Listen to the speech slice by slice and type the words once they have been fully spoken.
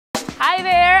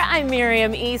I'm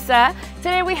Miriam Issa.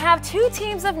 Today we have two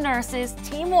teams of nurses.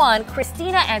 Team 1,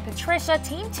 Christina and Patricia.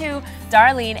 Team 2,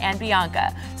 Darlene and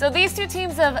Bianca. So these two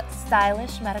teams of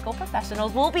stylish medical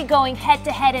professionals will be going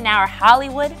head-to-head in our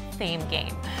Hollywood theme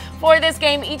game. For this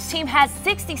game, each team has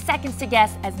 60 seconds to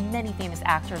guess as many famous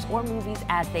actors or movies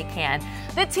as they can.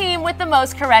 The team with the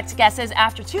most correct guesses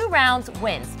after 2 rounds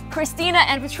wins. Christina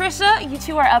and Patricia, you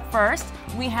two are up first.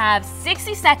 We have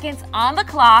 60 seconds on the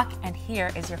clock, and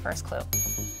here is your first clue.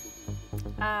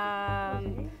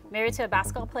 Married to a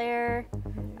basketball player.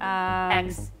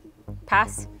 X.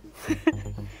 Pass.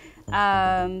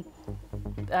 Friends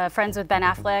with Ben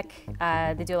Affleck.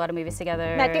 They do a lot of movies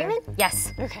together. Matt Damon?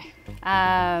 Yes. Okay.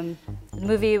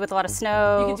 Movie with a lot of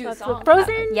snow. You can do a song.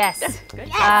 Frozen? Yes. Good.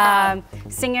 Yes.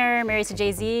 Singer, married to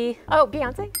Jay-Z. Oh,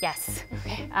 Beyonce? Yes.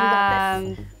 Okay. We got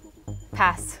this.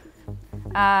 Pass.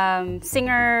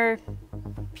 Singer,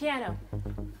 Piano.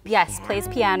 yes, plays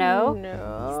piano.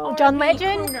 No. John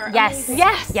Legend? Yes.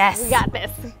 Yes. Yes. We got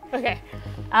this. Okay.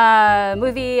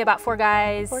 Movie about 4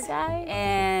 guys. 4 guys.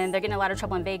 And they're getting in a lot of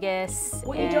trouble in Vegas.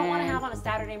 What you don't want to have on a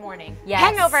Saturday morning. Yes.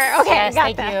 Hangover. Okay, Yes, got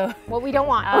thank that. you. What we don't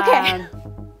want. Okay.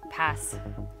 Pass.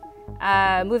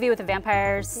 Movie with the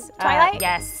vampires. Twilight?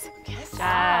 Yes.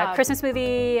 Yes. Christmas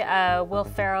movie. Will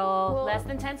Ferrell. Less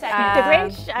than 10 seconds. The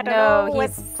Grinch? I don't know. No, he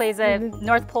plays a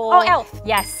North Pole. Oh, Elf.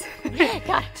 Yes.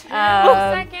 Got it.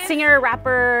 Seconds. Singer,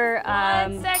 rapper.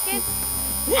 1 second.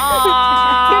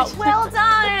 Aw, well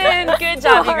done. Good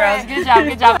job, you girls. Good job,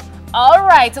 good job. All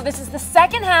right, so this is the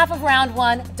second half of round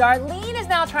 1. Darlene is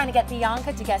now trying to get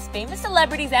Bianca to guess famous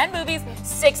celebrities and movies.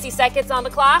 60 seconds on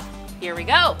the clock. Here we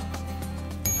go.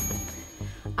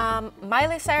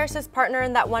 Miley Cyrus's partner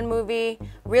in that one movie,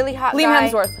 really hot Liam guy.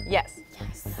 Hemsworth. Yes.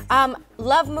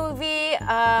 Love movie.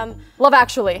 Love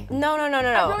Actually. No.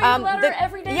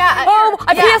 Every day. Yeah. Oh,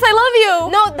 P.S. I Love You.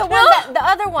 No, the one the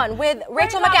other one with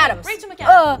Rachel McAdams. Rachel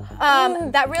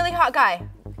McAdams. That really hot guy.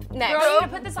 Next. Girl, you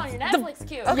gotta put this on your Netflix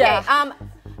queue. Okay. Yeah.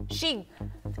 She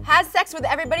has sex with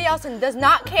everybody else and does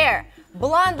not care.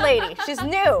 Blonde lady. She's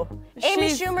new. Amy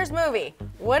Schumer's movie.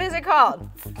 What is it called?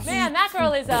 Man, that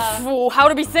girl is Ooh, How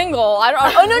to Be Single. I don't.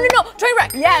 Oh no.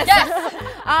 Trainwreck. Yes.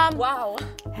 wow.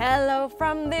 Hello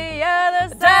from the other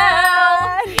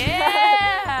side.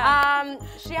 Yeah.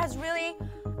 She has really,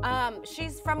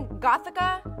 she's from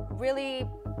Gothica. Really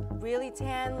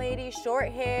tan lady, short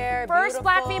hair, First beautiful.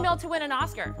 black female to win an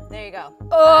Oscar. There you go.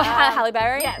 Oh, Halle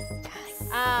Berry. Yes.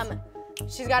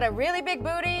 She's got a really big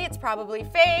booty. It's probably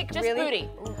fake. Just really, booty.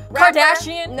 Rapper.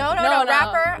 Kardashian. No.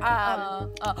 Rapper.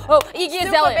 Iggy Super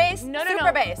Azalea. bass. No.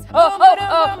 Super bass.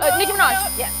 Nicki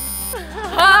Minaj. Yes.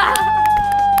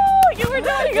 You were doing so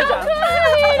good. I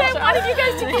wanted you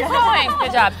guys to keep going.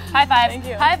 Good job. High five. Thank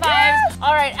you. High fives.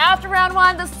 All right, after round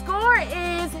 1, the score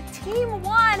is Team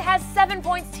 1 has 7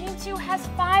 points, Team 2 has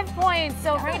 5 points.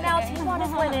 So right now, Team 1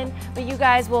 is winning, but you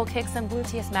guys will kick some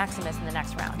gluteus maximus in the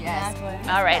next round. Yes.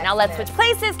 All right, now let's switch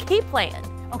places. Keep playing.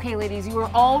 Okay, ladies, you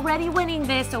are already winning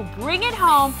this, so bring it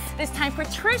home. This time,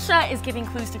 Patricia is giving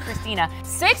clues to Christina.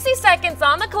 60 seconds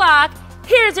on the clock.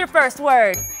 Here's your first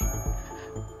word.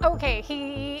 Okay,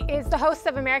 he is the host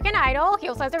of American Idol. He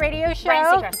also has a radio show.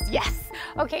 Ryan Seacrest. Yes.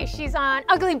 Okay, she's on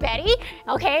Ugly Betty.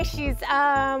 Okay, she's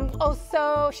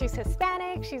she's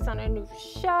Hispanic. She's on a new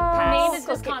show. Name is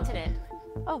this continent.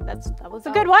 Oh, that was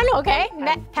a good one. Okay,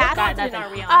 pass. Continent are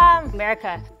we on?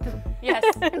 America. Yes.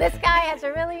 This guy has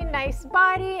a really nice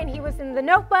body, and he was in The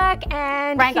Notebook.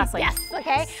 And Ryan Gosling. Yes.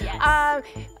 Okay. Yes.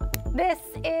 This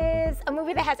is a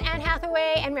movie that has Anne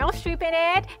Hathaway and Meryl Streep in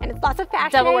it, and it's lots of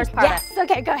fashion. Devil Wears Prada. Yes.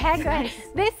 Okay, go ahead.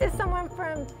 This is someone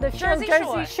from the show Jersey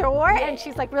Jersey Shore, and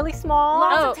she's like really small.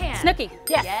 Lots of tan. Snooki.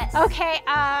 Yes. Yes. Okay.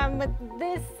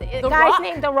 This guy's Rock.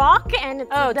 named The Rock, and it's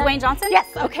Dwayne Johnson? Yes.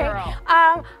 Okay. girl.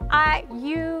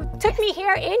 You took me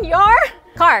here in your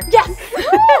Car. Yes.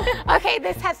 Okay.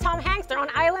 This has Tom Hanks. They're on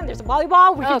an island. There's a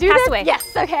volleyball. We can do Castaway. this.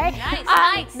 Yes. Okay.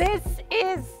 Nice. This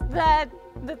is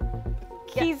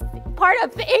he's part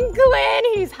of England.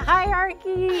 He's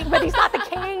hierarchy, but he's not the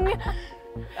king.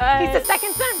 He's the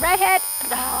second son, redhead.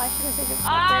 Oh, I shouldn't say this.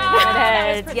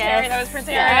 That was Prince Harry. That was Prince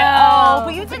Harry. Oh,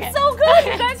 but you did so good.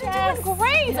 You guys are doing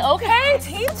great. Okay,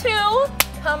 Team 2,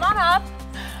 come on up.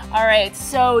 All right,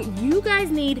 so you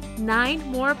guys need 9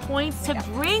 more points to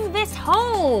bring this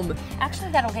home.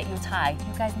 Actually, that'll get you a tie.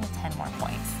 You guys need 10 more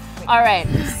points. All right,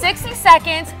 60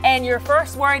 seconds, and your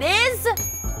first word is?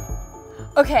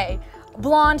 Okay.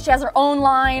 Blonde. She has her own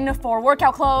line for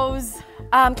workout clothes.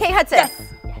 Kate Hudson.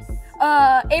 Yes.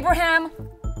 Abraham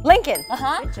Lincoln.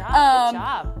 Good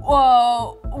job.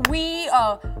 Good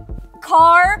job.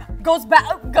 Car goes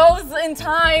in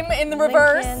time in the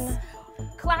reverse.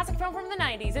 Classic film from the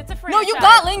 90s. It's a franchise. No, you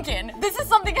got Lincoln. This is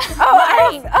something.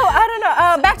 I don't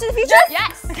know. Back to the Future?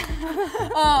 Yes.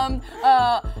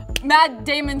 Matt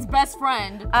Damon's best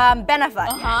friend. Ben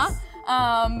Affleck. God.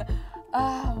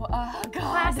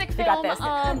 Classic film. got this.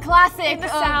 Classic. In the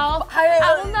South.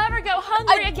 I will never go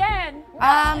hungry again.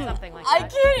 Something like that. I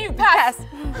can't even pass.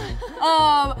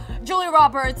 Julia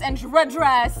Roberts and red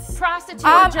dress. Prostitute.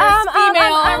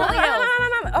 female.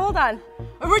 Hold on.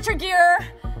 Richard Gere.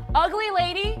 Ugly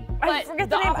lady. I But forget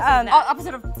the the name. opposite of that.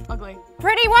 Opposite of ugly.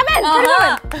 Pretty Woman. Pretty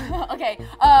Woman. Okay.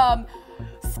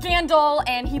 Scandal,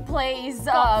 and he plays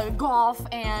golf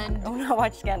and. Oh no,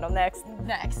 watch Scandal next.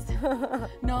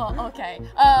 No, okay.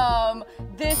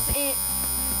 This is.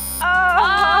 Oh,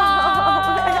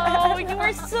 you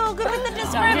were so good with the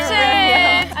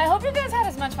description. I hope you guys had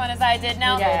as much fun as I did.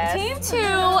 Now, Yes. Team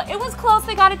 2, it was close.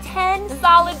 They got a 10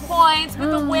 solid points, but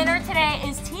the winner today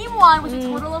is Team 1 with a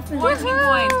total of 14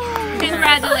 points.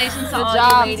 Congratulations to all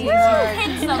you ladies. You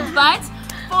kicked some butt.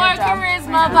 For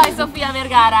Careisma by Sofia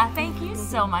Vergara. Thank you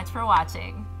so much for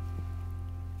watching.